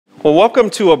Well, welcome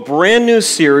to a brand new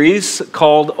series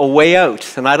called A Way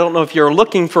Out. And I don't know if you're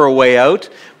looking for a way out,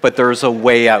 but there's a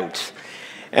way out.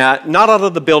 Not out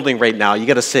of the building right now. You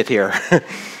got to sit here.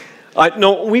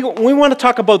 No, we want to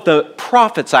talk about the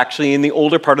prophets, actually, in the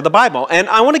older part of the Bible. And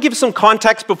I want to give some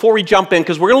context before we jump in,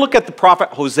 because we're going to look at the prophet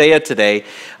Hosea today.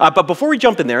 But before we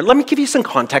jump in there, let me give you some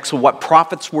context of what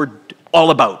prophets were all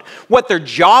about, what their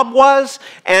job was,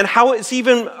 and how it's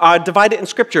even divided in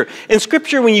Scripture. In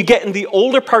Scripture, when you get in the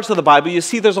older parts of the Bible, you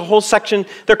see there's a whole section,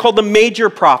 they're called the major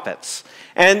prophets.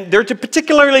 And they're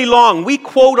particularly long. We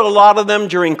quote a lot of them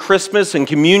during Christmas and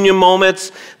communion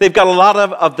moments. They've got a lot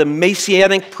of the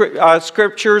Messianic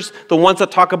scriptures, the ones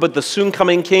that talk about the soon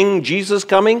coming king, Jesus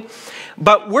coming.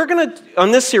 But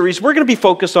on this series, we're going to be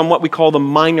focused on what we call the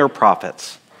minor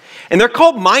prophets. And they're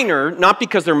called minor, not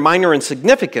because they're minor in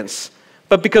significance,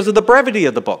 but because of the brevity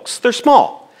of the books. They're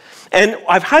small. And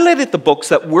I've highlighted the books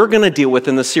that we're going to deal with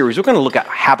in the series. We're going to look at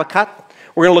Habakkuk.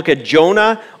 We're going to look at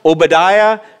Jonah,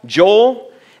 Obadiah,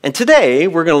 Joel. And today,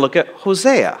 we're going to look at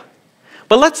Hosea.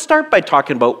 But let's start by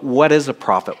talking about what is a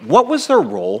prophet. What was their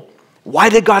role? Why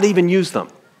did God even use them?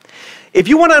 If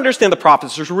you want to understand the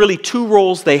prophets, there's really two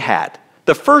roles they had.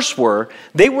 The first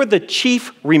they were the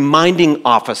chief reminding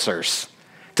officers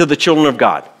to the children of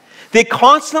God. They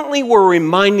constantly were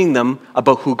reminding them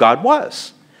about who God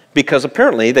was, because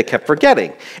apparently they kept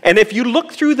forgetting. And if you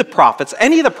look through the prophets,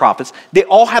 any of the prophets, they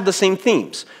all have the same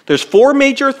themes. There's 4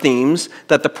 major themes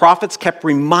that the prophets kept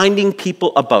reminding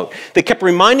people about. They kept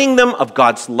reminding them of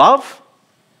God's love,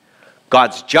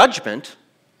 God's judgment,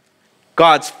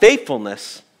 God's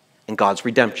faithfulness, and God's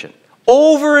redemption.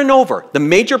 Over and over. The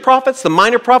major prophets, the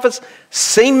minor prophets,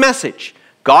 same message.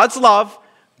 God's love,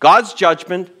 God's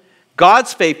judgment,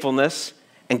 God's faithfulness,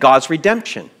 and God's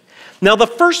redemption. Now, the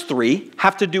first 3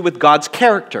 have to do with God's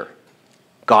character.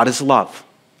 God is love.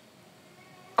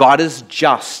 God is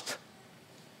just.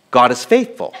 God is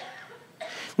faithful.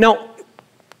 Now,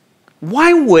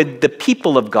 why would the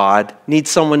people of God need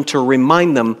someone to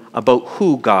remind them about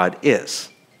who God is?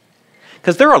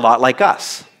 Because they're a lot like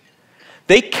us.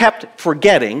 They kept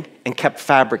forgetting and kept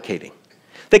fabricating.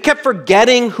 They kept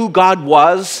forgetting who God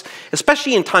was,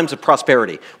 especially in times of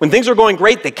prosperity. When things were going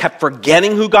great, they kept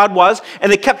forgetting who God was,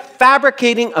 and they kept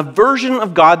fabricating a version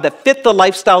of God that fit the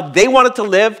lifestyle they wanted to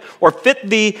live or fit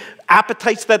the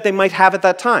appetites that they might have at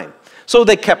that time. So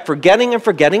they kept forgetting and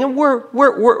forgetting, and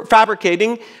we're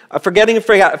fabricating,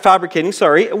 fabricating.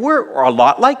 We're a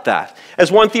lot like that. As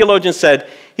one theologian said,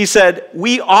 he said,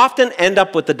 we often end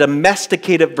up with a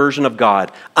domesticated version of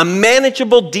God, a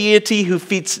manageable deity who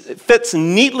fits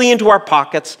neatly into our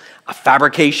pockets, a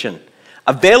fabrication,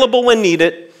 available when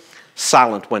needed,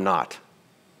 silent when not.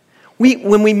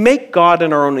 When we make God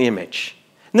in our own image,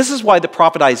 and this is why the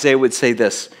prophet Isaiah would say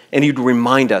this, and he'd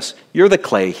remind us, you're the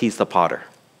clay, he's the potter.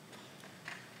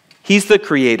 He's the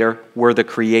creator, we're the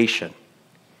creation.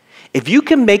 If you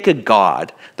can make a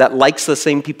God that likes the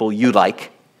same people you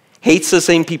like, hates the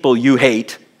same people you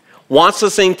hate, wants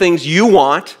the same things you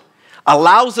want,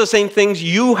 allows the same things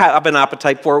you have an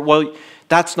appetite for, well,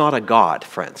 that's not a God,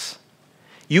 friends.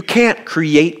 You can't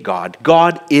create God.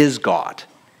 God is God.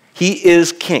 He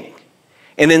is king.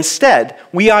 And instead,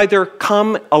 we either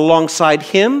come alongside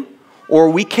him or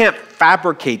we can't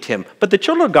fabricate him. But the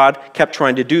children of God kept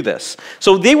trying to do this.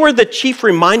 So they were the chief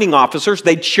reminding officers.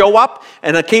 They'd show up,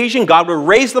 and on occasion, God would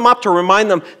raise them up to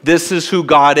remind them, this is who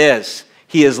God is.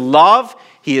 He is love,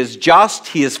 he is just,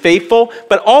 he is faithful,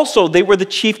 but also they were the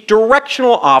chief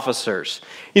directional officers.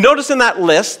 You notice in that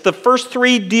list, the first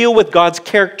 3 deal with God's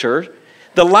character,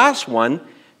 the last one,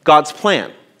 God's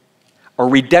plan, or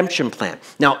redemption plan.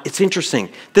 Now, it's interesting.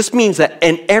 This means that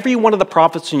in every one of the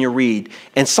prophets you read,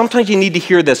 and sometimes you need to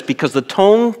hear this because the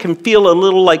tone can feel a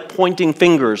little like pointing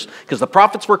fingers, because the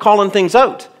prophets were calling things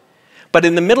out. But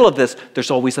in the middle of this,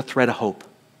 there's always a thread of hope.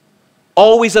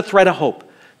 Always a thread of hope.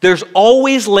 There's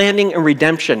always landing and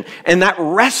redemption. And that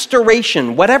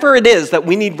restoration, whatever it is that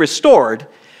we need restored,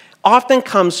 often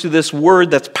comes through this word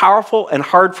that's powerful and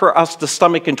hard for us to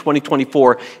stomach in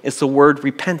 2024. It's the word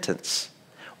repentance.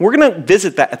 We're going to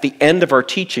visit that at the end of our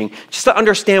teaching just to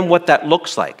understand what that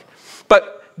looks like.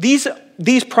 But these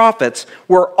prophets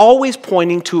were always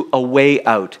pointing to a way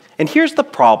out. And here's the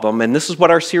problem, and this is what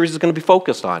our series is going to be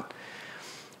focused on.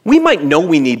 We might know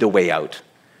we need a way out.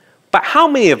 But how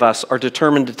many of us are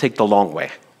determined to take the long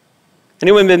way?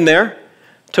 Anyone been there?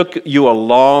 Took you a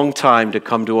long time to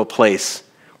come to a place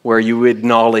where you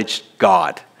acknowledge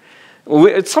God.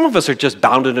 Some of us are just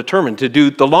bound and determined to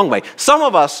do the long way. Some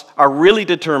of us are really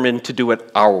determined to do it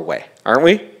our way, aren't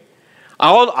we?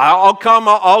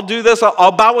 I'll do this,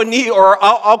 I'll bow a knee, or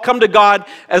I'll come to God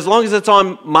as long as it's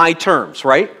on my terms,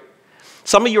 right?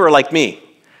 Some of you are like me.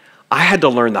 I had to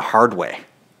learn the hard way.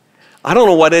 I don't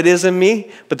know what it is in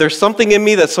me, but there's something in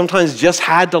me that sometimes just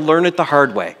had to learn it the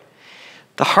hard way.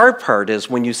 The hard part is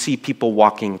when you see people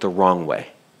walking the wrong way.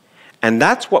 And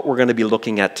that's what we're going to be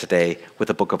looking at today with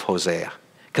the book of Hosea.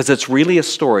 Because it's really a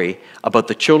story about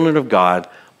the children of God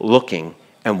looking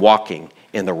and walking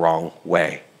in the wrong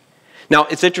way. Now,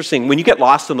 it's interesting, when you get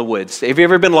lost in the woods, have you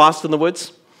ever been lost in the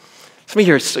woods? Some of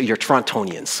you you're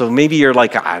Torontonians, so maybe you're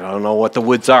like, I don't know what the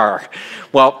woods are.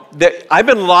 Well, I've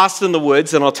been lost in the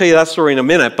woods, and I'll tell you that story in a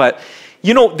minute, but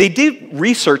you know, they did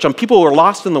research on people who were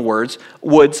lost in the woods.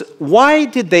 Why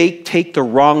did they take the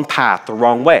wrong path, the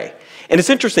wrong way? And it's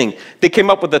interesting, they came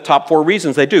up with the top 4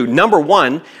 reasons they do. Number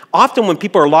 1, often when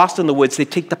people are lost in the woods, they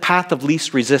take the path of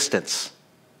least resistance.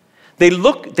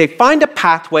 They find a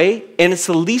pathway, and it's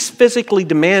the least physically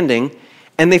demanding,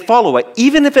 and they follow it,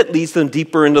 even if it leads them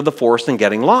deeper into the forest and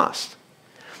getting lost.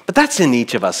 But that's in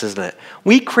each of us, isn't it?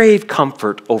 We crave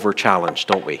comfort over challenge,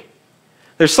 don't we?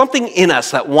 There's something in us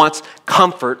that wants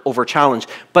comfort over challenge.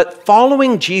 But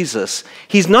following Jesus,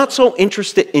 he's not so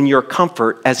interested in your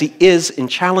comfort as he is in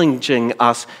challenging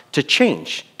us to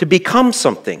change, to become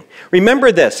something.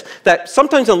 Remember this, that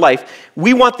sometimes in life,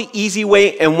 we want the easy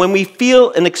way, and when we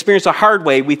feel and experience a hard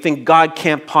way, we think God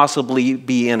can't possibly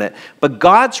be in it. But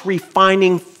God's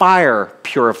refining fire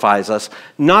purifies us,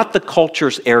 not the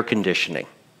culture's air conditioning.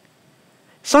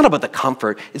 It's not about the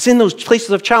comfort. It's in those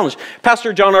places of challenge.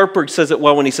 Pastor John Ortberg says it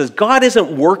well when he says, God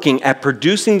isn't working at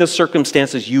producing the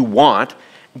circumstances you want.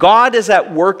 God is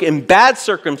at work in bad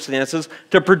circumstances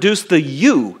to produce the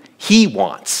you he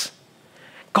wants.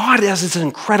 God has this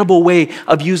incredible way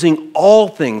of using all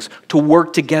things to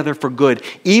work together for good,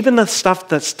 even the stuff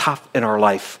that's tough in our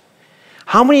life.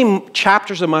 How many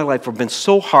chapters of my life have been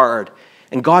so hard,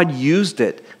 and God used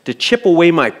it to chip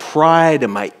away my pride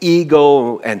and my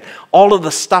ego and all of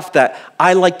the stuff that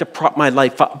I like to prop my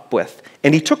life up with.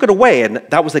 And he took it away, and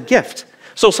that was a gift.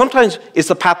 So sometimes it's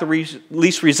the path of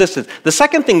least resistance. The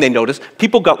second thing they noticed,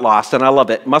 people got lost, and I love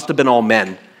it. It must have been all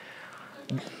men.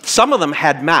 Some of them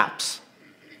had maps,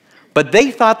 but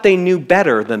they thought they knew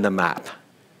better than the map.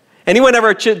 Anyone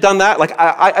ever done that? Like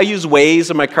I use Waze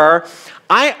in my car.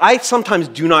 I sometimes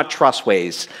do not trust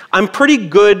Waze. I'm pretty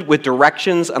good with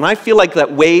directions, and I feel like that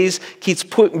Waze keeps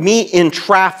putting me in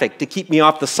traffic to keep me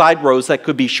off the side roads that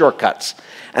could be shortcuts.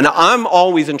 And I'm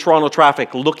always in Toronto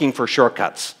traffic looking for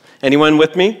shortcuts. Anyone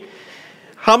with me?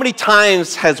 How many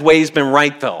times has Waze been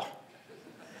right, though?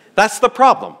 That's the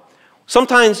problem.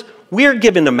 Sometimes we're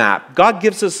given a map. God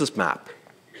gives us this map.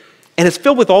 And it's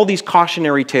filled with all these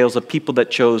cautionary tales of people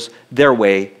that chose their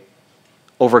way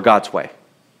over God's way.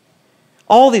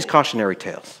 All these cautionary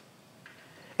tales.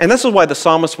 And this is why the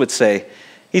psalmist would say,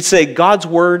 he'd say, God's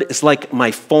word is like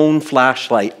my phone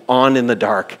flashlight on in the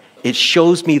dark. It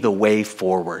shows me the way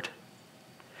forward.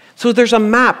 So there's a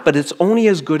map, but it's only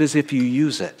as good as if you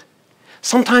use it.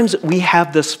 Sometimes we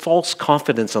have this false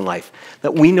confidence in life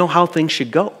that we know how things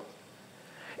should go.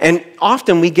 And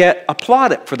often we get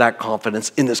applauded for that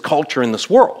confidence in this culture, in this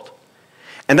world.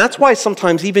 And that's why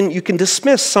sometimes even you can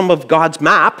dismiss some of God's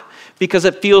map because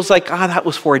it feels like, that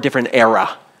was for a different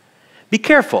era. Be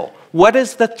careful. What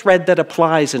is the thread that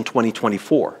applies in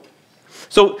 2024?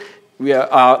 So,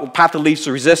 path of least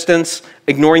resistance,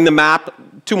 ignoring the map.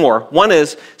 2 more. One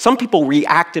is, some people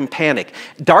react in panic.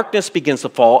 Darkness begins to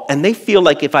fall, and they feel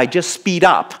like if I just speed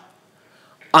up,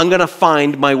 I'm going to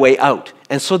find my way out.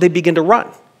 And so they begin to run.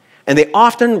 And they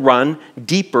often run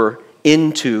deeper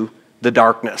into the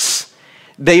darkness.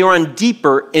 They run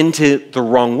deeper into the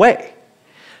wrong way.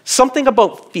 Something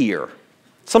about fear,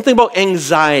 something about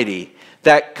anxiety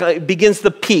that begins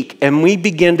to peak, and we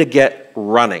begin to get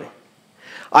running.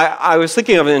 I was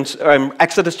thinking of in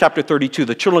Exodus chapter 32,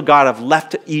 the children of God have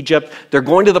left Egypt. They're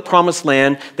going to the promised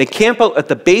land. They camp out at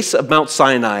the base of Mount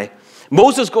Sinai.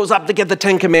 Moses goes up to get the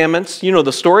 10 Commandments. You know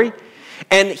the story.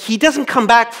 And he doesn't come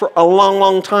back for a long,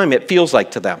 long time, it feels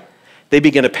like to them. They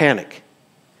begin to panic.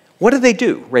 What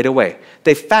do right away?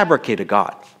 They fabricate a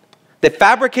God. They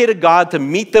fabricate a God to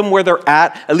meet them where they're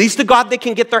at least a God they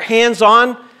can get their hands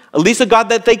on, at least a God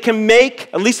that they can make,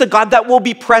 at least a God that will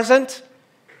be present.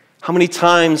 How many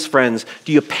times, friends,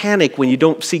 do you panic when you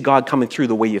don't see God coming through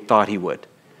the way you thought he would?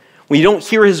 When you don't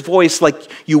hear his voice like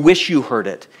you wish you heard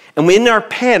it? And in our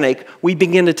panic, we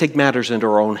begin to take matters into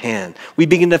our own hand. We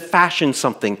begin to fashion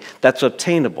something that's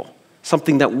obtainable,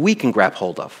 something that we can grab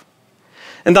hold of.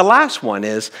 And the last one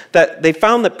is that they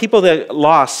found that people that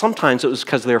lost, sometimes it was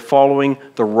because they're following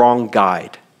the wrong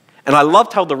guide. And I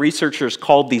loved how the researchers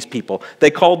called these people.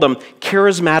 They called them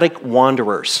charismatic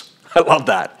wanderers. I love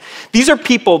that. These are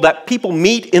people that people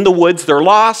meet in the woods, they're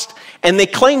lost, and they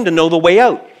claim to know the way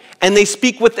out. and they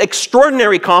speak with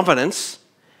extraordinary confidence,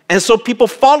 and so people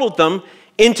followed them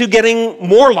into getting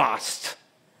more lost.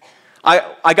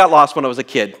 I got lost when I was a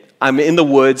kid. I'm in the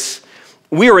woods.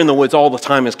 We were in the woods all the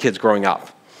time as kids growing up.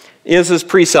 This is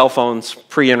pre-cell phones,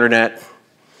 pre-internet,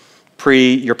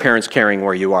 your parents caring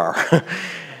where you are.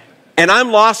 And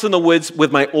I'm lost in the woods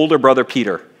with my older brother,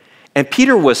 Peter. And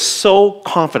Peter was so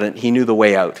confident he knew the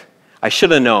way out. I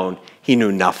should have known he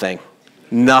knew nothing.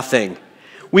 Nothing.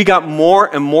 We got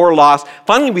more and more lost.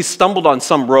 Finally, we stumbled on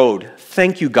some road.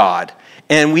 Thank you, God.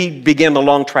 And we began the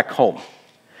long trek home.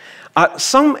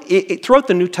 Throughout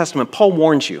the New Testament, Paul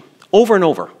warns you over and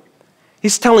over.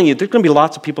 He's telling you there's going to be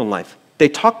lots of people in life. They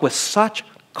talk with such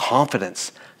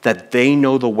confidence that they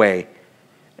know the way.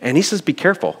 And he says, be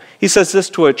careful. He says this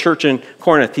to a church in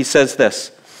Corinth. He says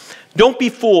this, don't be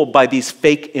fooled by these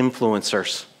fake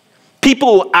influencers.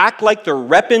 People who act like they're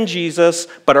repping Jesus,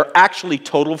 but are actually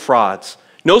total frauds.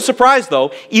 No surprise,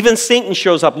 though, even Satan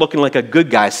shows up looking like a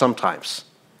good guy sometimes.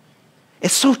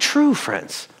 It's so true,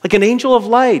 friends. Like an angel of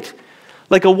light,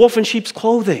 like a wolf in sheep's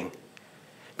clothing.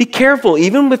 Be careful,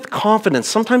 even with confidence.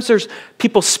 Sometimes there's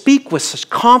people speak with such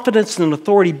confidence and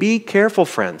authority. Be careful,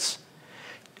 friends.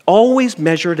 Always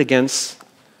measure it against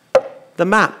the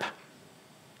map.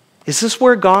 Is this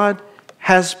where God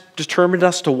has determined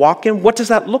us to walk in? What does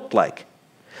that look like?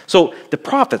 So the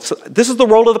prophets, this is the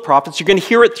role of the prophets. You're going to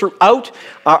hear it throughout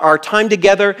our time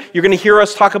together. You're going to hear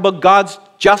us talk about God's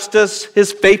justice,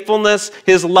 his faithfulness,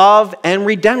 his love, and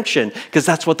redemption, because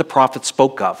that's what the prophets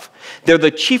spoke of. They're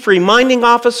the chief reminding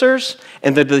officers,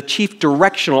 and they're the chief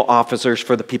directional officers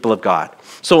for the people of God.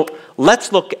 So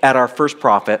let's look at our first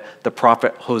prophet, the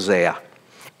prophet Hosea.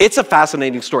 It's a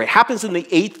fascinating story. It happens in the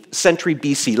 8th century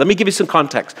BC. Let me give you some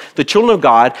context. The children of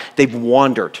God, they've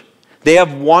wandered. They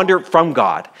have wandered from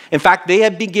God. In fact, they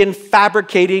have begun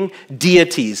fabricating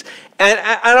deities. And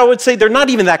I would say they're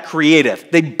not even that creative.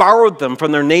 They borrowed them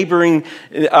from their neighboring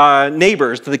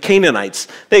neighbors, the Canaanites.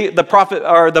 The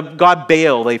god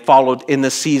Baal they followed in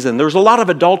this season. There was a lot of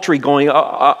idolatry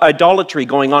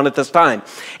going on at this time.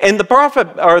 And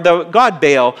the god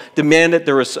Baal demanded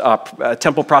there was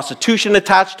temple prostitution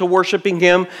attached to worshiping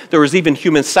him. There was even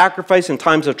human sacrifice in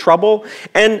times of trouble.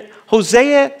 And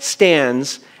Hosea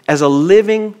stands as a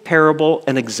living parable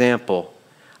and example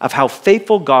of how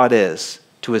faithful God is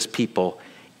to his people,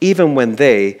 even when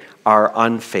they are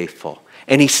unfaithful.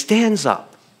 And he stands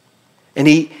up, and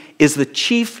he is the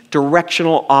chief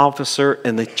directional officer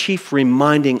and the chief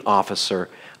reminding officer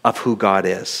of who God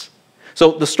is.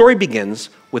 So the story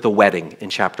begins with a wedding in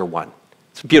chapter 1.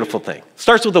 It's a beautiful thing. It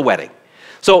starts with a wedding.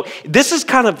 So this is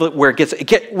kind of where it gets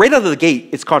right out of the gate,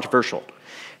 it's controversial.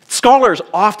 Scholars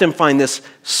often find this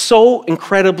so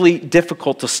incredibly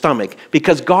difficult to stomach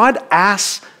because God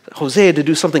asks Hosea to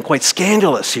do something quite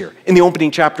scandalous here in the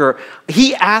opening chapter.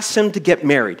 He asks him to get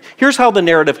married. Here's how the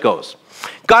narrative goes.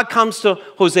 God comes to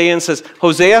Hosea and says,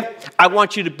 Hosea, I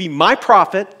want you to be my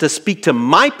prophet to speak to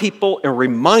my people and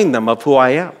remind them of who I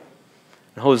am.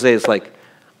 And Hosea is like,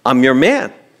 I'm your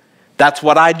man. That's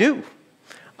what I do.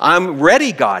 I'm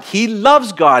ready, God. He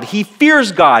loves God. He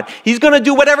fears God. He's going to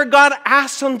do whatever God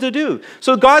asks him to do.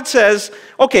 So God says,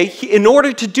 okay, in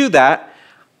order to do that,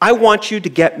 I want you to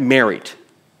get married.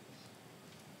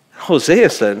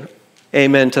 Hosea said,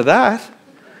 amen to that.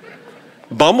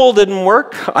 Bumble didn't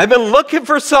work. I've been looking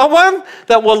for someone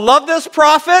that will love this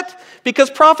prophet because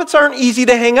prophets aren't easy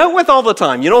to hang out with all the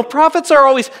time. You know, prophets are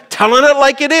always telling it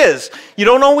like it is. You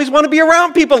don't always want to be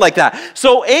around people like that.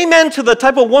 So amen to the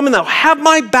type of woman that will have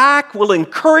my back, will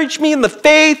encourage me in the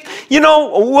faith. You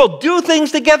know, we'll do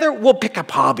things together. We'll pick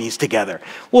up hobbies together.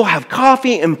 We'll have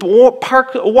coffee and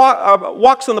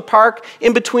walks in the park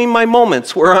in between my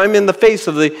moments where I'm in the face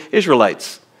of the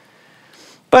Israelites.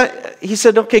 But he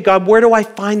said, okay, God, where do I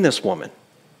find this woman?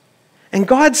 And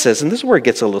God says, and this is where it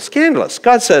gets a little scandalous,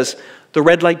 God says, the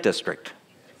red light district,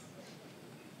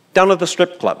 down at the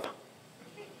strip club.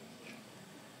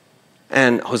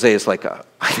 And Hosea is like,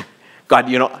 God,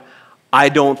 you know, I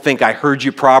don't think I heard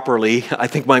you properly. I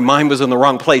think my mind was in the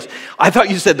wrong place. I thought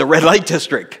you said the red light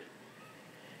district.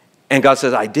 And God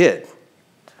says, I did.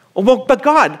 Well, but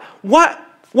God, what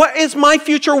is my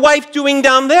future wife doing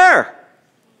down there?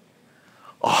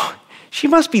 Oh, she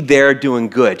must be there doing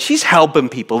good. She's helping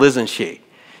people, isn't she?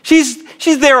 She's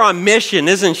there on mission,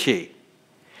 isn't she?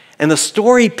 And the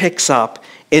story picks up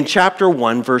in chapter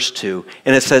 1, verse 2,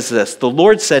 and it says this, the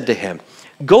Lord said to him,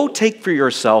 go take for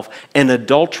yourself an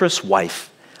adulterous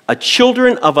wife, a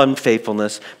children of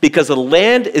unfaithfulness, because the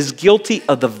land is guilty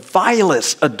of the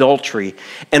vilest adultery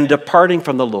and departing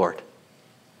from the Lord.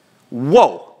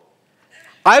 Whoa.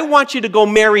 I want you to go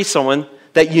marry someone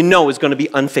that you know is going to be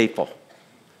unfaithful.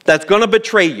 that's going to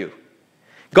betray you.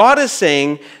 God is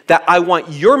saying that I want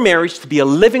your marriage to be a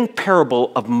living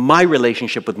parable of my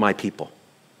relationship with my people.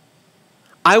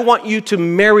 I want you to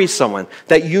marry someone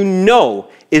that you know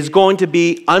is going to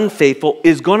be unfaithful,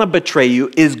 is going to betray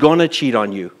you, is going to cheat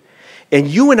on you. And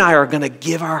you and I are going to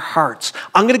give our hearts.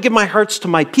 I'm going to give my hearts to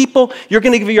my people. You're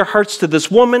going to give your hearts to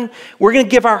this woman. We're going to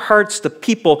give our hearts to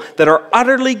people that are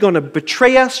utterly going to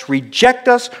betray us, reject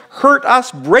us, hurt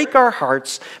us, break our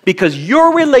hearts, because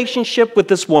your relationship with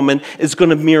this woman is going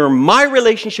to mirror my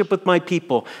relationship with my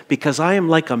people, because I am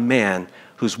like a man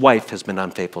whose wife has been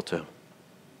unfaithful to him.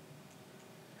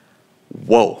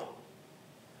 Whoa.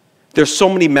 There's so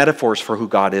many metaphors for who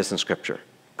God is in Scripture.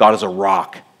 God is a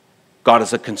rock. God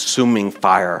is a consuming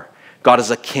fire. God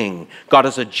is a king. God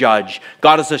is a judge.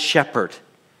 God is a shepherd.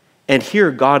 And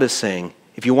here God is saying,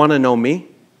 if you want to know me,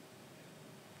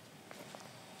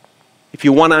 if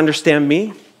you want to understand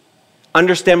me,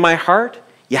 understand my heart,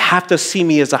 you have to see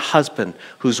me as a husband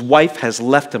whose wife has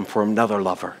left him for another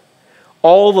lover.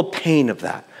 All the pain of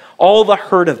that, all the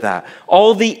hurt of that,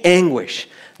 all the anguish,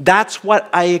 that's what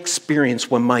I experience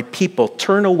when my people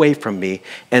turn away from me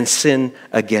and sin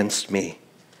against me.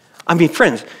 I mean,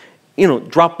 friends,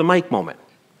 drop the mic moment.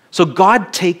 So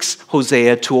God takes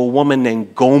Hosea to a woman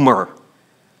named Gomer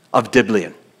of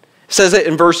Diblaim. It says it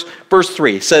in verse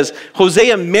 3. It says,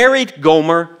 Hosea married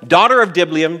Gomer, daughter of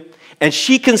Diblaim, and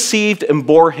she conceived and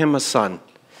bore him a son.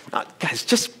 Now,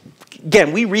 guys,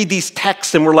 again, we read these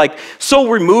texts and we're like so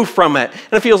removed from it.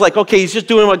 And it feels like, okay, he's just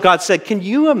doing what God said. Can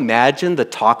you imagine the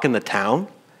talk in the town?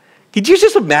 Could you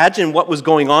just imagine what was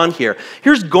going on here?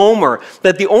 Here's Gomer,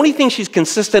 that the only thing she's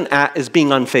consistent at is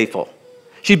being unfaithful.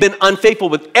 She's been unfaithful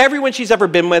with everyone she's ever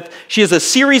been with. She has a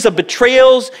series of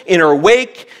betrayals in her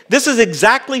wake. This is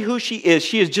exactly who she is.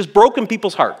 She has just broken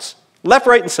people's hearts, left,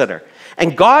 right, and center.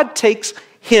 And God takes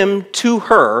him to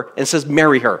her and says,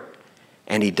 marry her.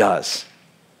 And he does.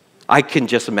 I can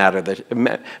just imagine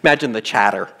the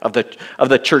chatter of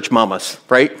the church mamas,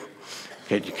 right?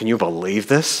 Can you believe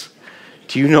this?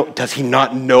 Does he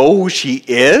not know who she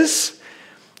is?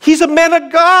 He's a man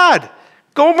of God.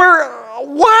 Gomer,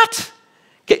 what?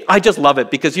 Okay, I just love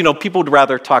it because, people would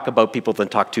rather talk about people than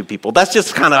talk to people. That's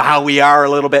just kind of how we are a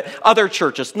little bit. Other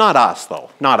churches, not us though,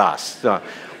 not us.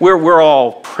 We're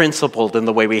all principled in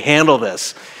the way we handle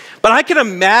this. But I can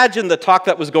imagine the talk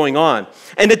that was going on.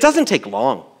 And it doesn't take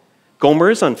long.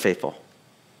 Gomer is unfaithful.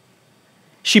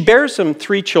 She bears him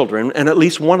 3 children, and at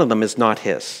least one of them is not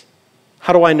his.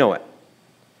 How do I know it?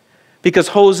 Because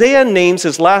Hosea names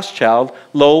his last child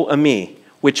Lo Ami,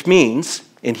 which means,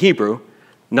 in Hebrew,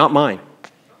 not mine.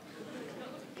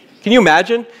 Can you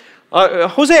imagine?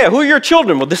 Hosea, who are your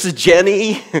children? Well, this is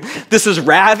Jenny. This is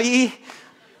Ravi.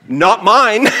 Not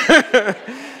mine.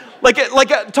 like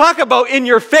a talk about in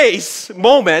your face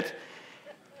moment.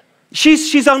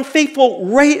 She's unfaithful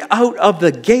right out of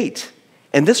the gate.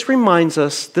 And this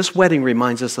wedding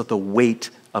reminds us of the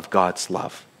weight of God's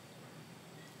love.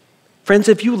 Friends,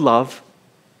 if you love,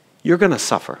 you're going to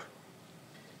suffer.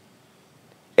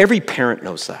 Every parent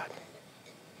knows that.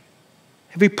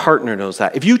 Every partner knows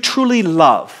that. If you truly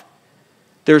love,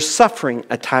 there's suffering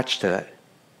attached to it.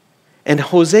 And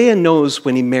Hosea knows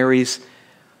when he marries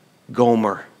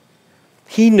Gomer,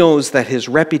 he knows that his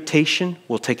reputation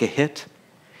will take a hit.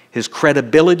 His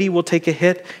credibility will take a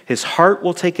hit. His heart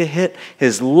will take a hit.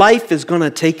 His life is going to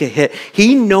take a hit.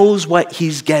 He knows what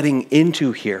he's getting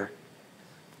into here.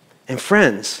 And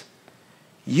friends,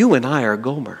 you and I are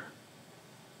Gomer.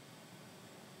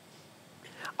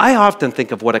 I often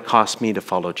think of what it cost me to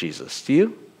follow Jesus. Do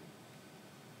you?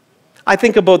 I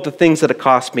think about the things that it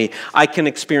cost me. I can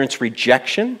experience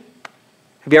rejection.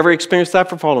 Have you ever experienced that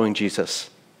for following Jesus?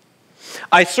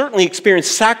 I certainly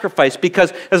experienced sacrifice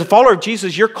because as a follower of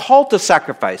Jesus, you're called to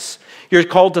sacrifice. You're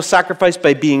called to sacrifice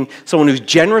by being someone who's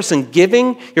generous and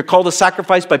giving. You're called to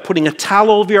sacrifice by putting a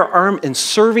towel over your arm and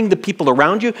serving the people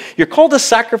around you. You're called to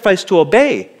sacrifice to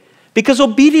obey because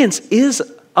obedience is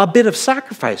a bit of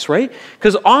sacrifice, right?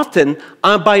 Because often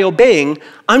by obeying,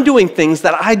 I'm doing things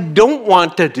that I don't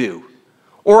want to do,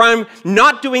 or I'm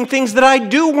not doing things that I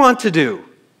do want to do.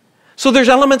 So there's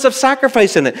elements of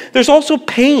sacrifice in it. There's also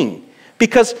pain.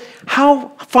 Because how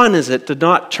fun is it to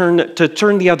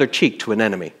turn the other cheek to an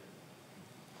enemy?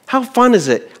 How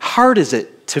hard is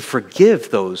it to forgive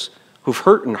those who've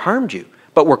hurt and harmed you?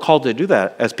 But we're called to do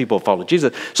that as people who follow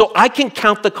Jesus. So I can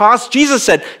count the cost. Jesus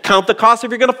said, count the cost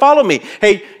if you're going to follow me.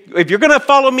 Hey, if you're going to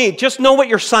follow me, just know what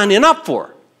you're signing up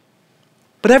for.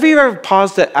 But have you ever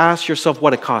paused to ask yourself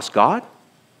what it costs God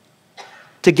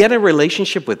to get a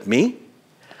relationship with me?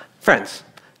 Friends,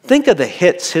 think of the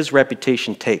hits his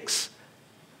reputation takes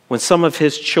when some of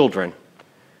his children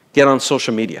get on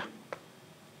social media.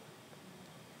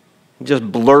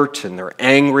 Just blurt, and they're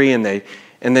angry, and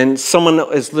then someone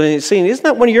is saying, isn't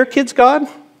that one of your kids, God?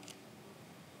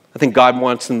 I think God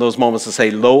wants in those moments to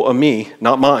say, lo a me,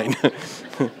 not mine.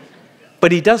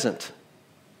 But he doesn't.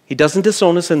 He doesn't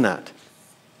disown us in that.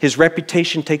 His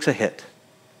reputation takes a hit.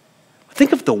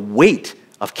 Think of the weight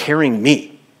of carrying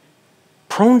me,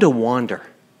 prone to wander,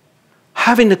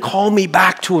 having to call me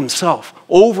back to himself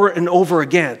over and over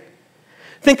again.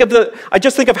 I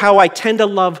just think of how I tend to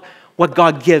love what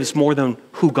God gives more than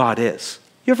who God is.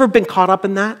 You ever been caught up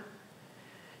in that?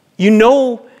 You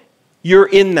know you're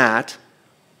in that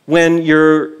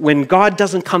when God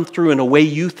doesn't come through in a way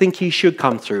you think he should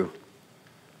come through.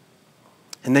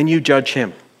 And then you judge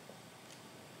him.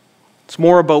 It's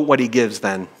more about what he gives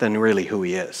than really who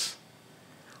he is.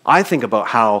 I think about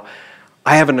how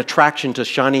I have an attraction to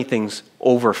shiny things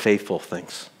over faithful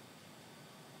things.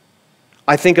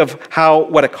 I think of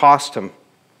what it cost him.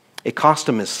 It cost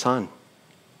him his son.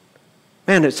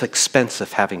 Man, it's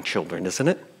expensive having children, isn't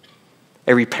it?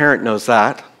 Every parent knows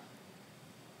that.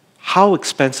 How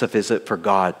expensive is it for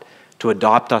God to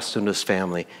adopt us into his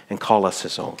family and call us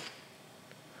his own?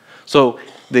 So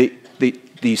the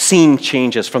scene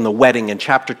changes from the wedding. In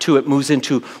chapter 2, it moves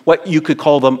into what you could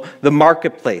call the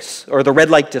marketplace or the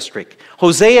red light district.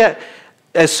 Hosea,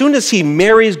 as soon as he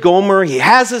marries Gomer, he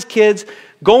has his kids.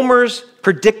 Gomer's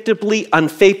predictably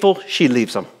unfaithful. She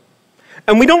leaves him.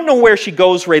 And we don't know where she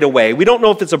goes right away. We don't know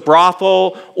if it's a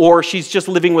brothel or she's just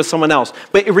living with someone else.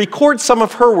 But it records some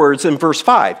of her words in verse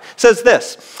 5. It says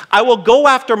this, I will go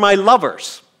after my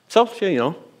lovers. So,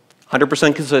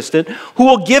 100% consistent. Who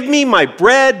will give me my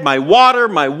bread, my water,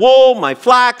 my wool, my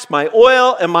flax, my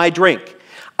oil, and my drink.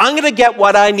 I'm going to get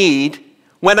what I need,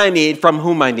 when I need, from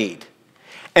whom I need.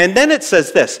 And then it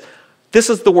says this. This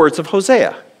is the words of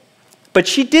Hosea. But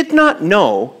she did not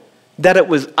know that it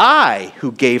was I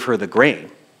who gave her the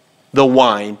grain, the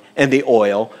wine, and the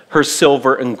oil, her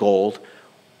silver and gold,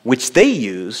 which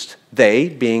they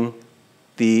being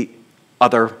the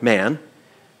other man,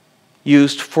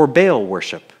 used for Baal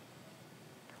worship.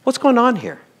 What's going on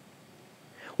here?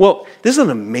 Well, this is an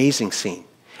amazing scene.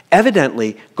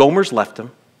 Evidently, Gomer's left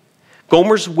him.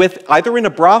 Gomer's either in a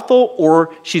brothel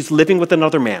or she's living with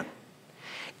another man.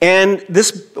 And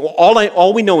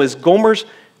all we know is Gomer's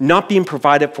not being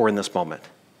provided for in this moment.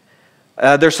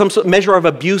 There's some measure of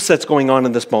abuse that's going on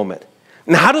in this moment.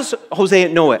 And how does Hosea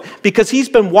know it? Because he's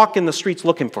been walking the streets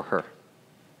looking for her.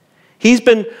 He's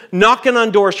been knocking on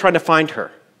doors trying to find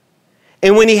her.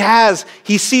 And when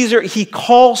he sees her, he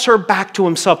calls her back to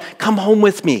himself. Come home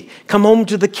with me. Come home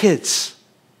to the kids.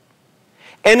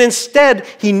 And instead,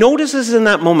 he notices in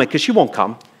that moment, because she won't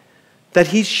come, that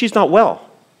she's not well.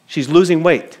 She's losing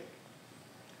weight.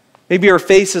 Maybe her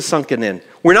face is sunken in.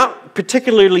 We're not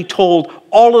particularly told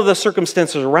all of the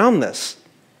circumstances around this.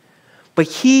 But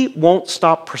he won't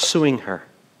stop pursuing her.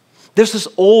 There's this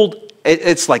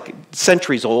it's like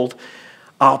centuries old,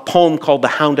 poem called The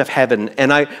Hound of Heaven.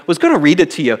 And I was going to read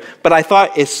it to you, but I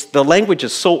thought the language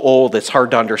is so old, it's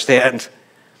hard to understand.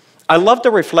 I love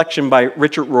the reflection by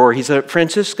Richard Rohr. He's a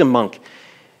Franciscan monk.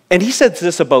 And he says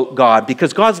this about God,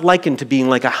 because God's likened to being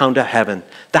like a hound of heaven.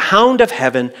 The hound of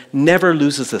heaven never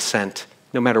loses a scent,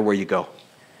 no matter where you go.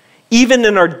 Even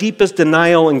in our deepest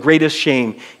denial and greatest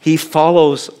shame, he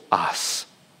follows us.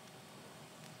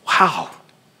 Wow.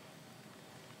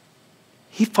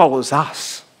 He follows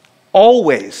us,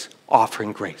 always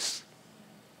offering grace.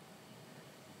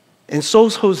 And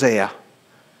so's Hosea,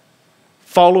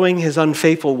 following his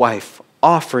unfaithful wife,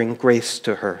 offering grace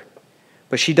to her.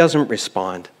 But she doesn't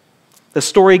respond. The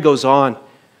story goes on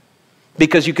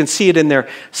because you can see it in there.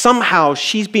 Somehow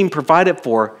she's being provided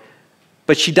for,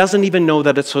 but she doesn't even know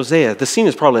that it's Hosea. The scene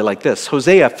is probably like this.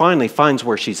 Hosea finally finds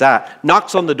where she's at,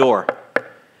 knocks on the door.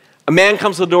 A man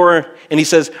comes to the door and he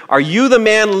says, are you the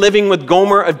man living with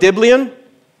Gomer of Diblaim?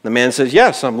 The man says,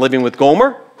 yes, I'm living with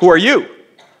Gomer. Who are you?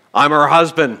 I'm her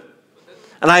husband.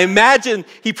 And I imagine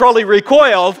he probably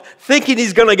recoiled, thinking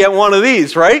he's going to get one of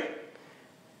these, right?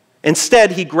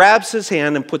 Instead, he grabs his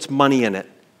hand and puts money in it.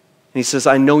 And he says,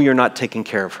 I know you're not taking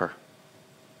care of her.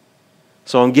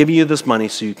 So I'm giving you this money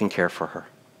so you can care for her.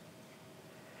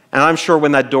 And I'm sure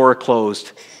when that door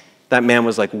closed, that man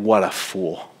was like, what a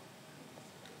fool.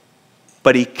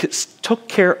 But he took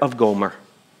care of Gomer.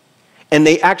 And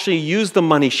they actually used the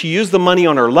money. She used the money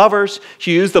on her lovers.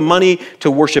 She used the money to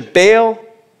worship Baal.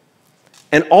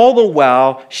 And all the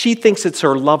while, she thinks it's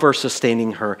her lover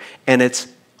sustaining her. And it's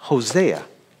Hosea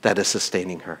that is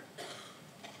sustaining her.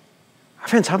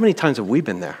 Friends, how many times have we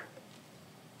been there?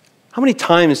 How many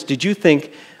times did you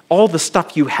think all the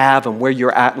stuff you have and where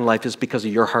you're at in life is because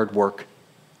of your hard work?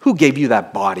 Who gave you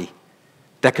that body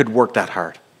that could work that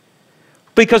hard?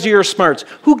 Because of your smarts,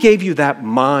 who gave you that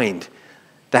mind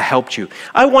that helped you?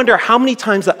 I wonder how many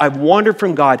times that I've wandered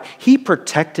from God, he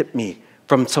protected me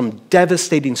from some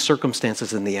devastating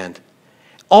circumstances in the end.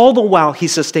 All the while,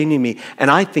 he's sustaining me, and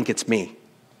I think it's me.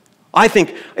 I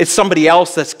think it's somebody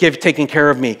else that's taking care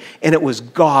of me. And it was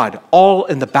God, all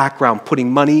in the background,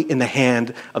 putting money in the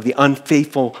hand of the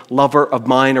unfaithful lover of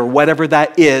mine or whatever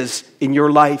that is in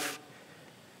your life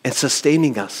and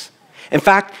sustaining us. In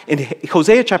fact, in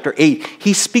Hosea chapter 8,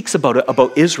 he speaks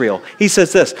about Israel. He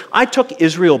says this, I took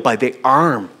Israel by the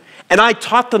arm and I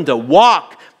taught them to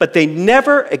walk, but they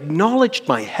never acknowledged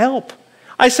my help.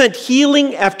 I sent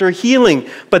healing after healing,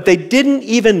 but they didn't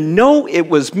even know it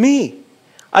was me.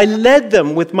 I led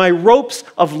them with my ropes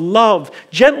of love,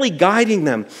 gently guiding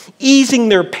them, easing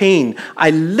their pain.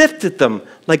 I lifted them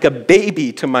like a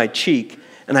baby to my cheek,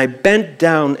 and I bent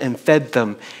down and fed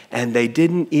them, and they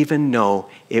didn't even know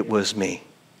it was me.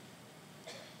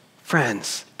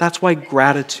 Friends, that's why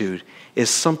gratitude is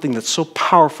something that's so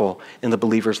powerful in the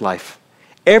believer's life.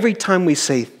 Every time we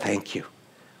say thank you,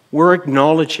 we're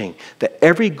acknowledging that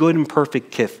every good and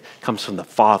perfect gift comes from the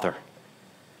Father.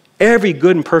 Every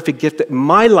good and perfect gift in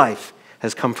my life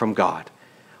has come from God.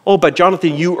 Oh, but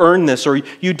Jonathan, you earned this or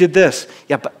you did this.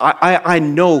 Yeah, but I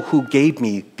know who gave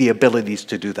me the abilities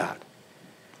to do that.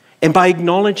 And by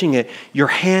acknowledging it, your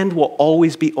hand will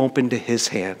always be open to his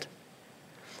hand.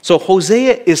 So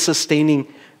Hosea is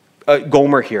sustaining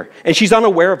Gomer here, and she's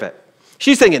unaware of it.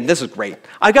 She's thinking, this is great.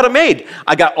 I got a maid.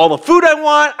 I got all the food I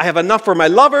want. I have enough for my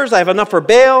lovers. I have enough for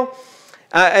Baal.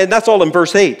 And that's all in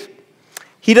verse 8.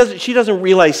 She doesn't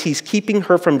realize he's keeping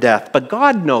her from death, but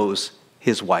God knows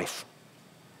his wife.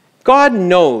 God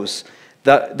knows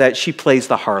that she plays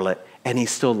the harlot, and he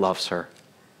still loves her.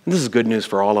 And this is good news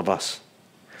for all of us.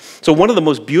 So one of the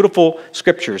most beautiful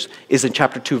scriptures is in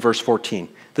chapter 2, verse 14.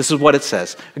 This is what it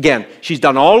says. Again, she's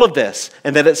done all of this,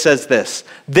 and then it says this.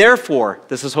 Therefore,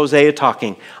 this is Hosea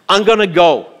talking, I'm going to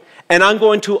go, and I'm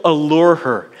going to allure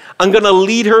her. I'm going to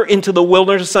lead her into the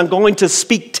wilderness. I'm going to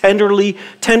speak tenderly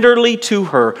to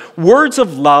her. Words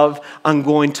of love, I'm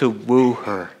going to woo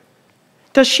her.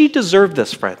 Does she deserve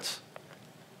this, friends?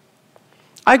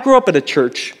 I grew up in a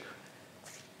church,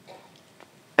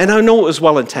 and I know it was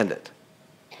well-intended,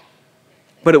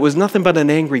 but it was nothing but an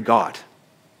angry God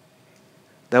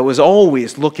that was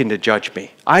always looking to judge me.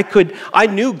 I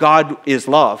knew God is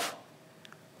love,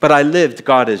 but I lived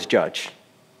God as judge.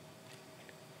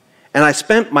 And I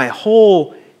spent my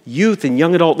whole youth and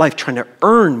young adult life trying to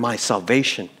earn my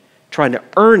salvation, trying to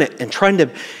earn it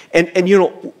and you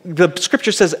know, the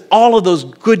scripture says all of those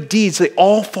good deeds, they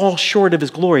all fall short of his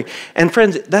glory. And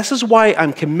friends, this is why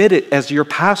I'm committed as your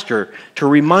pastor to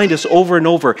remind us over and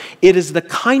over, it is the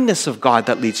kindness of God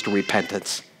that leads to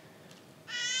repentance.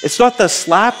 It's not the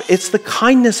slap, it's the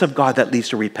kindness of God that leads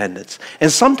to repentance.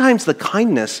 And sometimes the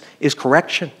kindness is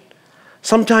correction.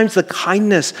 Sometimes the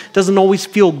kindness doesn't always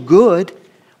feel good,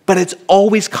 but it's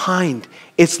always kind.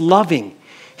 It's loving.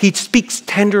 He speaks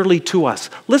tenderly to us.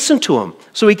 Listen to him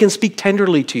so he can speak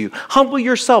tenderly to you. Humble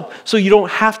yourself so you don't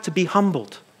have to be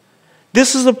humbled.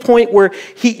 This is a point where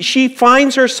she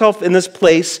finds herself in this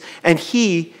place, and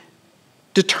he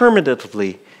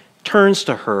determinatively turns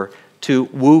to her to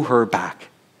woo her back.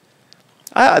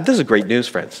 This is great news,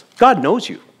 friends. God knows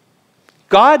you.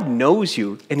 God knows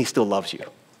you, and he still loves you.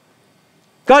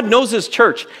 God knows his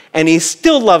church, and he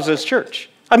still loves his church.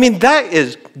 I mean, that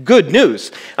is good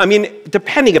news. I mean,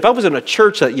 depending, if I was in a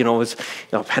church that, was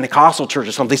a Pentecostal church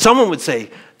or something, someone would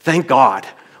say, thank God,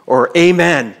 or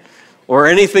amen, or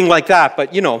anything like that.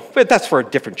 But, but that's for a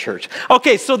different church.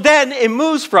 Okay, so then it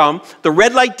moves from the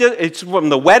red light, it's from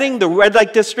the wedding, the red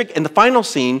light district, and the final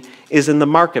scene is in the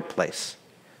marketplace.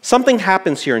 Something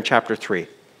happens here in chapter 3,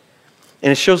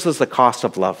 and it shows us the cost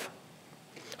of love.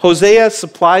 Hosea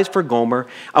supplies for Gomer.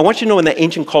 I want you to know in the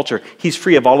ancient culture, he's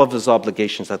free of all of his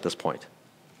obligations at this point.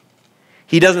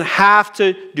 He doesn't have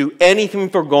to do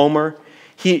anything for Gomer.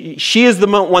 She is the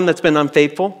one that's been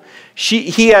unfaithful.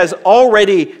 He has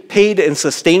already paid and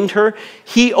sustained her.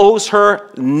 He owes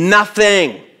her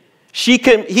nothing. He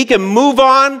can move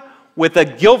on with a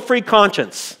guilt-free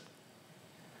conscience.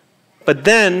 But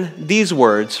then these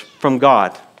words from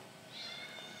God.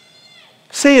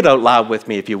 Say it out loud with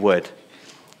me if you would.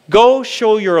 Go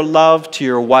show your love to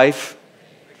your wife.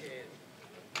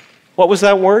 What was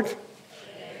that word?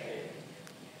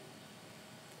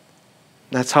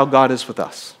 That's how God is with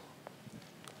us.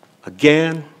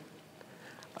 Again,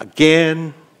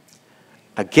 again,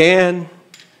 again,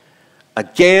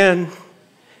 again,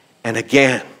 and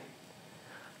again.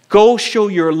 Go show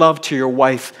your love to your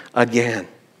wife again.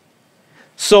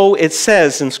 So it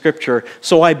says in Scripture,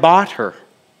 so I bought her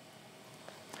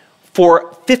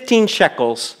for 15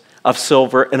 shekels of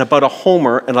silver and about a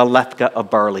homer and a lethka of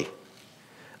barley.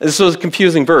 This was a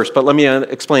confusing verse, but let me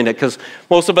explain it, because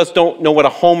most of us don't know what a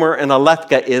homer and a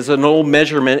lethka is, an old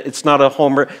measurement. It's not a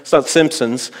homer, it's not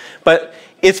Simpsons, but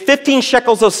it's 15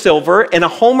 shekels of silver, and a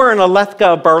homer and a lethka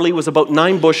of barley was about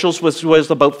 9 bushels, which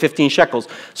was about 15 shekels.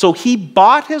 So he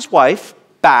bought his wife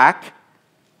back.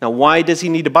 Now, why does he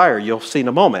need to buy her? You'll see in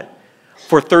a moment.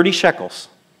 For 30 shekels.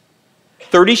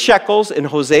 30 shekels in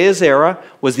Hosea's era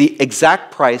was the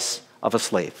exact price of a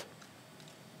slave.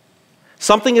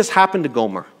 Something has happened to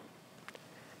Gomer.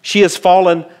 She has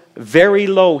fallen very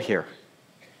low here.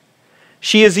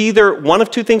 She is either, one of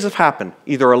two things have happened.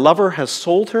 Either a lover has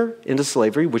sold her into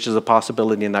slavery, which is a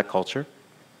possibility in that culture,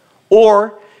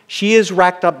 or she has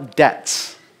racked up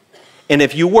debts. And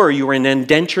if you were an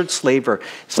indentured slavery.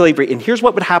 And here's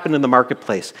what would happen in the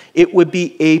marketplace. It would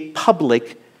be a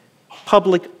public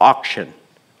auction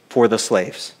for the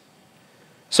slaves.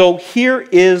 So here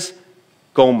is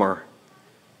Gomer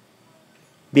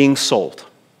being sold.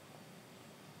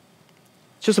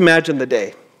 Just imagine the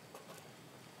day.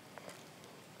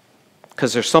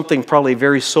 Because there's something probably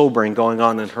very sobering going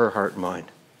on in her heart and mind.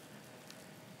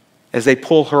 As they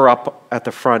pull her up at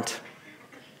the front,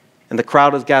 and the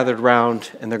crowd is gathered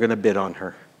around, and they're going to bid on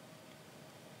her.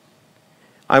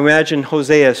 I imagine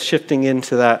Hosea shifting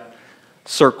into that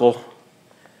circle,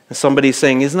 and somebody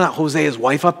saying, isn't that Hosea's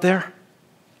wife up there?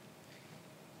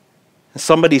 And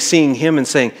somebody seeing him and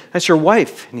saying, that's your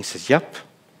wife. And he says, yep,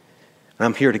 and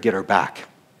I'm here to get her back.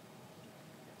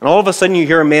 And all of a sudden you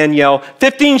hear a man yell,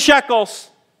 15 shekels.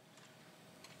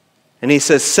 And he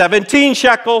says, 17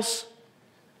 shekels.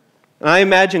 And I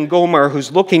imagine Gomer,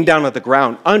 who's looking down at the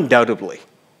ground, undoubtedly,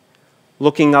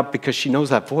 looking up because she knows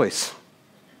that voice.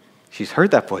 She's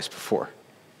heard that voice before.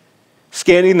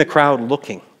 Scanning the crowd,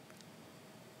 looking.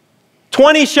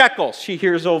 20 shekels, she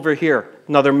hears over here,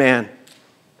 another man.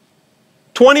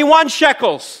 21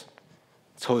 shekels.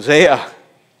 It's Hosea.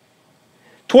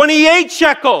 28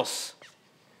 shekels.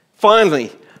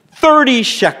 Finally, 30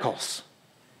 shekels.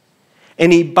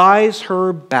 And he buys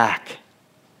her back,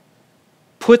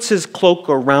 puts his cloak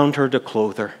around her to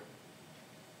clothe her.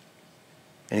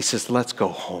 And he says, let's go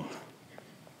home.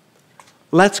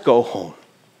 Let's go home.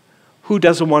 Who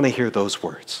doesn't want to hear those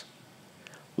words?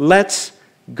 Let's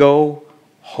go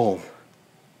home.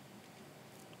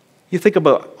 You think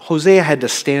about Hosea had to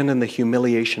stand in the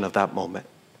humiliation of that moment.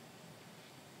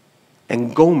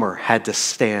 And Gomer had to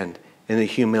stand in the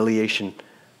humiliation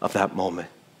of that moment.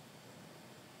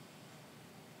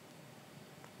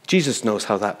 Jesus knows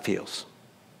how that feels.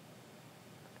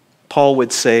 Paul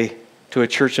would say to a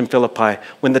church in Philippi,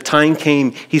 when the time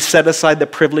came, he set aside the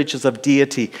privileges of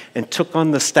deity and took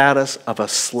on the status of a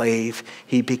slave.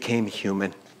 He became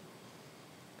human.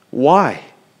 Why?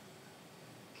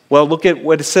 Well, look at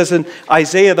what it says in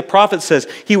Isaiah. The prophet says,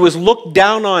 he was looked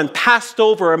down on, passed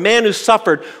over, a man who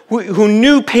suffered, who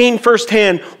knew pain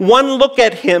firsthand. One look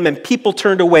at him and people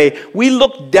turned away. We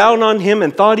looked down on him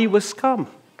and thought he was scum.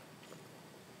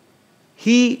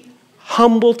 He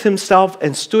humbled himself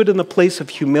and stood in the place of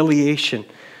humiliation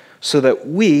so that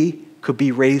we could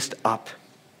be raised up.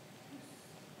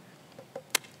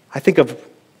 I think of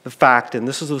the fact, and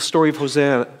this is the story of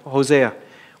Hosea,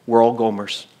 we're all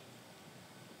Gomers.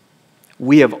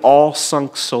 We have all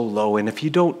sunk so low, and if you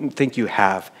don't think you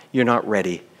have, you're not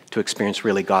ready to experience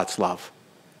really God's love.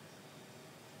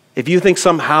 If you think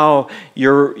somehow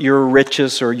your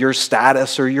riches or your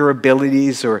status or your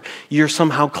abilities or you're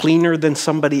somehow cleaner than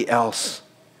somebody else,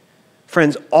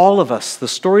 friends, all of us, the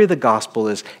story of the gospel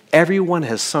is everyone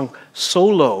has sunk so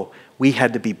low we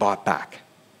had to be bought back.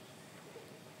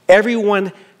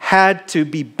 Everyone had to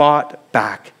be bought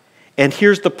back. And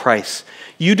here's the price.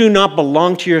 You do not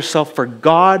belong to yourself, for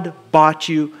God bought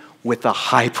you with a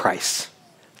high price.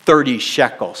 30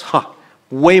 shekels.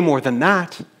 Way more than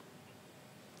that.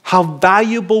 How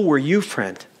valuable were you,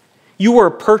 friend? You were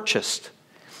purchased.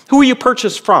 Who were you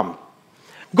purchased from?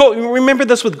 Remember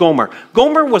this with Gomer.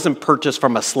 Gomer wasn't purchased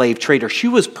from a slave trader. She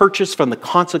was purchased from the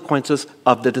consequences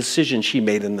of the decision she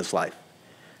made in this life.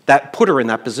 That put her in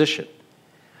that position.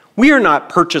 We are not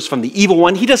purchased from the evil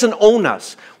one. He doesn't own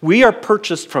us. We are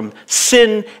purchased from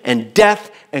sin and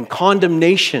death and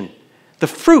condemnation, the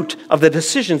fruit of the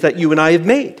decisions that you and I have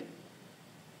made.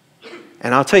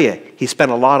 And I'll tell you, he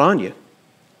spent a lot on you.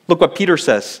 Look what Peter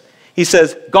says. He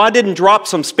says, God didn't drop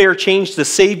some spare change to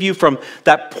save you from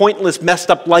that pointless,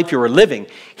 messed up life you were living.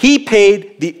 He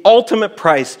paid the ultimate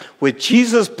price with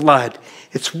Jesus' blood.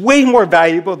 It's way more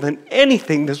valuable than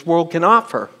anything this world can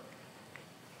offer.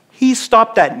 He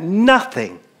stopped at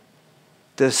nothing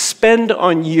to spend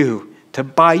on you, to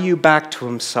buy you back to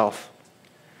himself.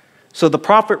 So the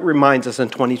prophet reminds us in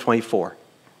 2024.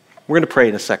 We're going to pray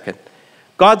in a second.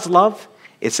 God's love,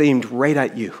 it's aimed right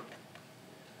at you.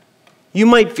 You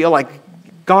might feel like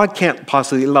God can't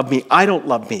possibly love me. I don't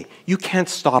love me. You can't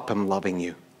stop him loving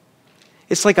you.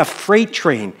 It's like a freight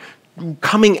train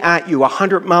coming at you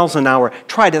 100 miles an hour.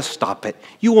 Try to stop it.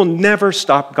 You will never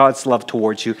stop God's love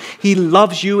towards you. He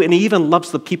loves you, and he even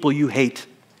loves the people you hate.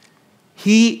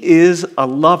 He is a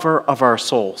lover of our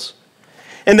souls.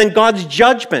 And then God's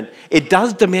judgment, it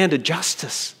does demand a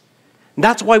justice. And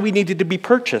that's why we needed to be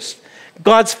purchased.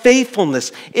 God's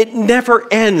faithfulness, it never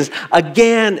ends.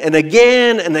 Again and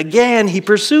again and again, he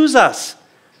pursues us.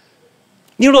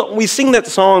 You know, we sing that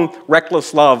song,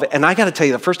 Reckless Love, and I got to tell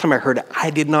you, the first time I heard it, I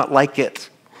did not like it.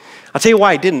 I'll tell you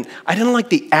why I didn't. I didn't like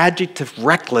the adjective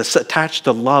reckless attached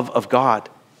to love of God.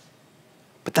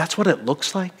 But that's what it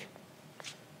looks like.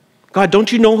 God,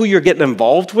 don't you know who you're getting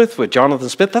involved with Jonathan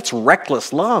Smith? That's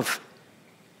reckless love.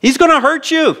 He's going to hurt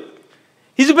you.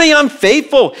 He's going to be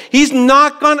unfaithful. He's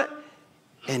not going to.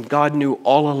 And God knew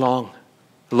all along.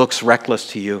 It looks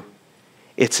reckless to you.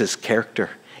 It's his character.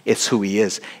 It's who he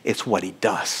is. It's what he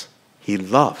does. He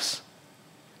loves.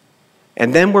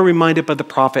 And then we're reminded by the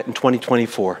prophet in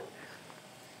 2024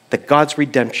 that God's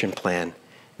redemption plan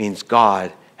means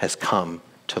God has come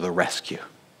to the rescue.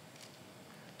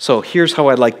 So here's how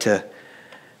I'd like to,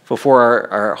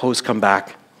 before our hosts come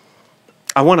back,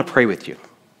 I want to pray with you.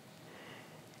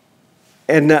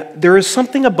 And there is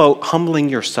something about humbling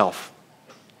yourself.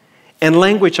 And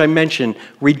language I mentioned,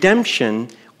 redemption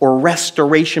or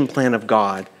restoration plan of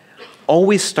God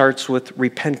always starts with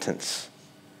repentance.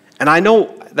 And I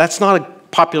know that's not a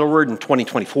popular word in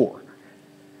 2024.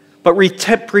 But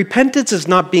repentance is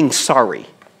not being sorry.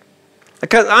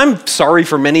 Because I'm sorry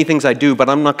for many things I do, but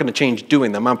I'm not going to change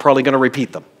doing them. I'm probably going to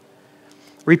repeat them.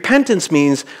 Repentance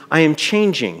means I am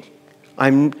changing.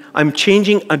 I'm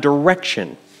changing a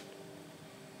direction.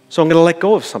 So I'm going to let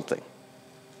go of something.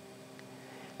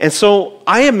 And so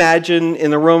I imagine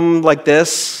in a room like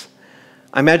this,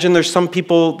 I imagine there's some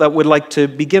people that would like to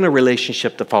begin a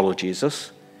relationship to follow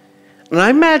Jesus. And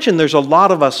I imagine there's a lot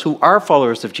of us who are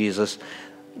followers of Jesus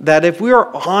that if we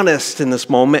are honest in this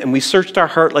moment and we searched our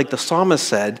heart like the psalmist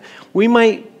said, we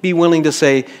might be willing to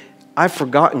say, I've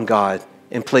forgotten God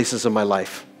in places of my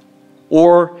life.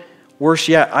 Or worse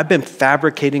yet, I've been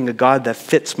fabricating a God that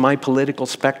fits my political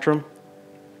spectrum,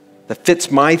 that fits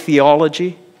my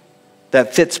theology,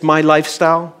 that fits my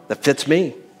lifestyle, that fits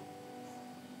me.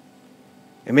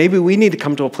 And maybe we need to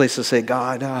come to a place to say,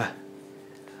 God,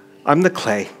 I'm the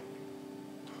clay.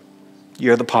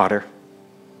 You're the potter.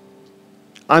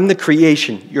 I'm the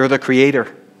creation. You're the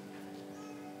creator.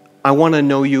 I want to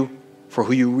know you for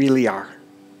who you really are.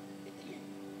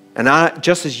 And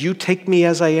just as you take me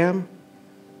as I am,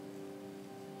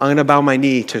 I'm going to bow my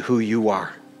knee to who you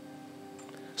are.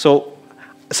 So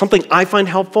something I find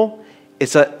helpful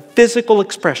is a physical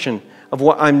expression of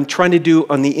what I'm trying to do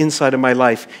on the inside of my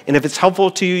life. And if it's helpful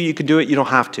to you, you can do it. You don't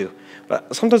have to.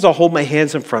 But sometimes I'll hold my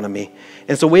hands in front of me.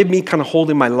 And it's a way of me kind of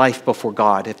holding my life before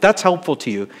God. If that's helpful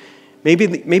to you,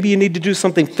 maybe you need to do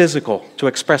something physical to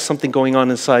express something going on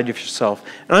inside of yourself.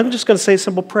 And I'm just going to say a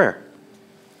simple prayer.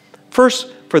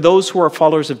 First, for those who are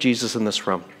followers of Jesus in this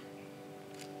room.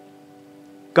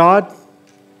 God,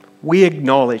 we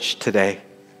acknowledge today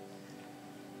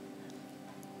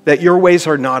that your ways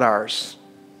are not ours.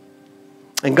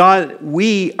 And God,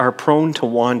 we are prone to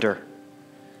wander.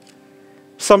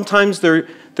 Sometimes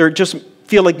they're just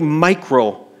feel like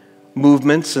micro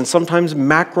movements and sometimes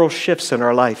macro shifts in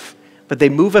our life, but they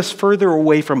move us further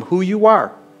away from who you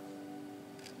are.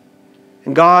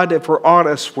 And God, if we're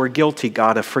honest, we're guilty,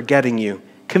 God, of forgetting you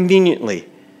conveniently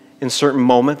in certain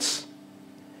moments.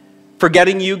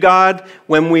 Forgetting you, God,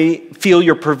 when we feel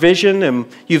your provision and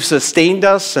you've sustained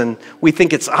us and we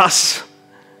think it's us.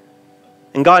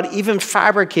 And God, even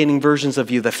fabricating versions of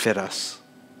you that fit us.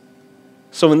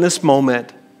 So in this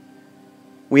moment,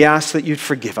 we ask that you'd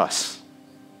forgive us.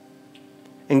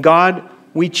 And God,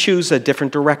 we choose a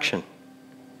different direction.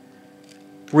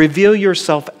 Reveal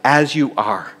yourself as you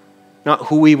are, not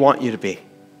who we want you to be.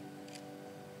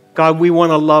 God, we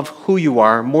want to love who you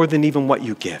are more than even what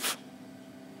you give.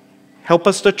 Help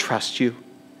us to trust you.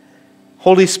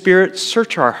 Holy Spirit,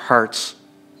 search our hearts.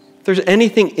 If there's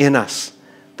anything in us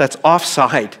that's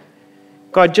offside,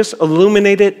 God, just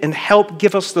illuminate it and help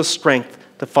give us the strength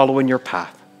to follow in your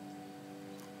path.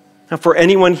 Now, for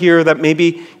anyone here that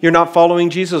maybe you're not following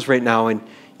Jesus right now and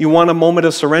you want a moment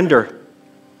of surrender,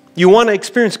 you want to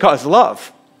experience God's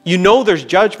love. You know there's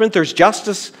judgment, there's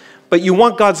justice, but you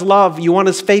want God's love, you want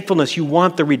his faithfulness, you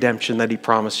want the redemption that he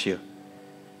promised you.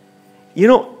 You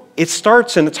know, it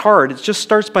starts, and it's hard, it just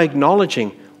starts by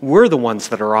acknowledging we're the ones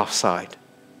that are offside.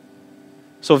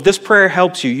 So if this prayer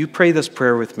helps you, you pray this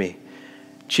prayer with me.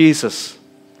 Jesus,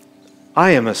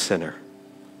 I am a sinner.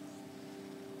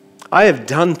 I have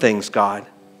done things, God,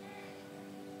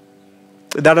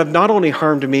 that have not only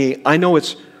harmed me, I know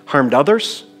it's harmed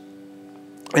others,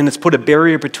 and it's put a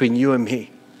barrier between you and me.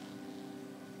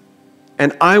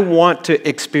 And I want to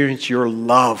experience your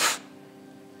love.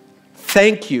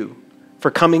 Thank you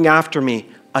for coming after me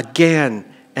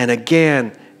again and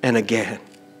again and again.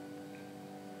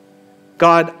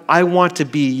 God, I want to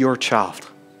be your child.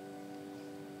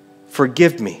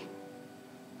 Forgive me.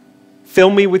 Fill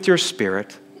me with your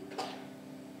Spirit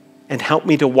and help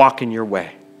me to walk in your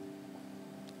way.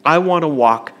 I want to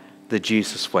walk the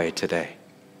Jesus way today.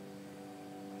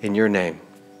 In your name,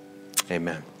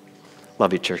 amen.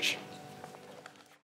 Love you, church.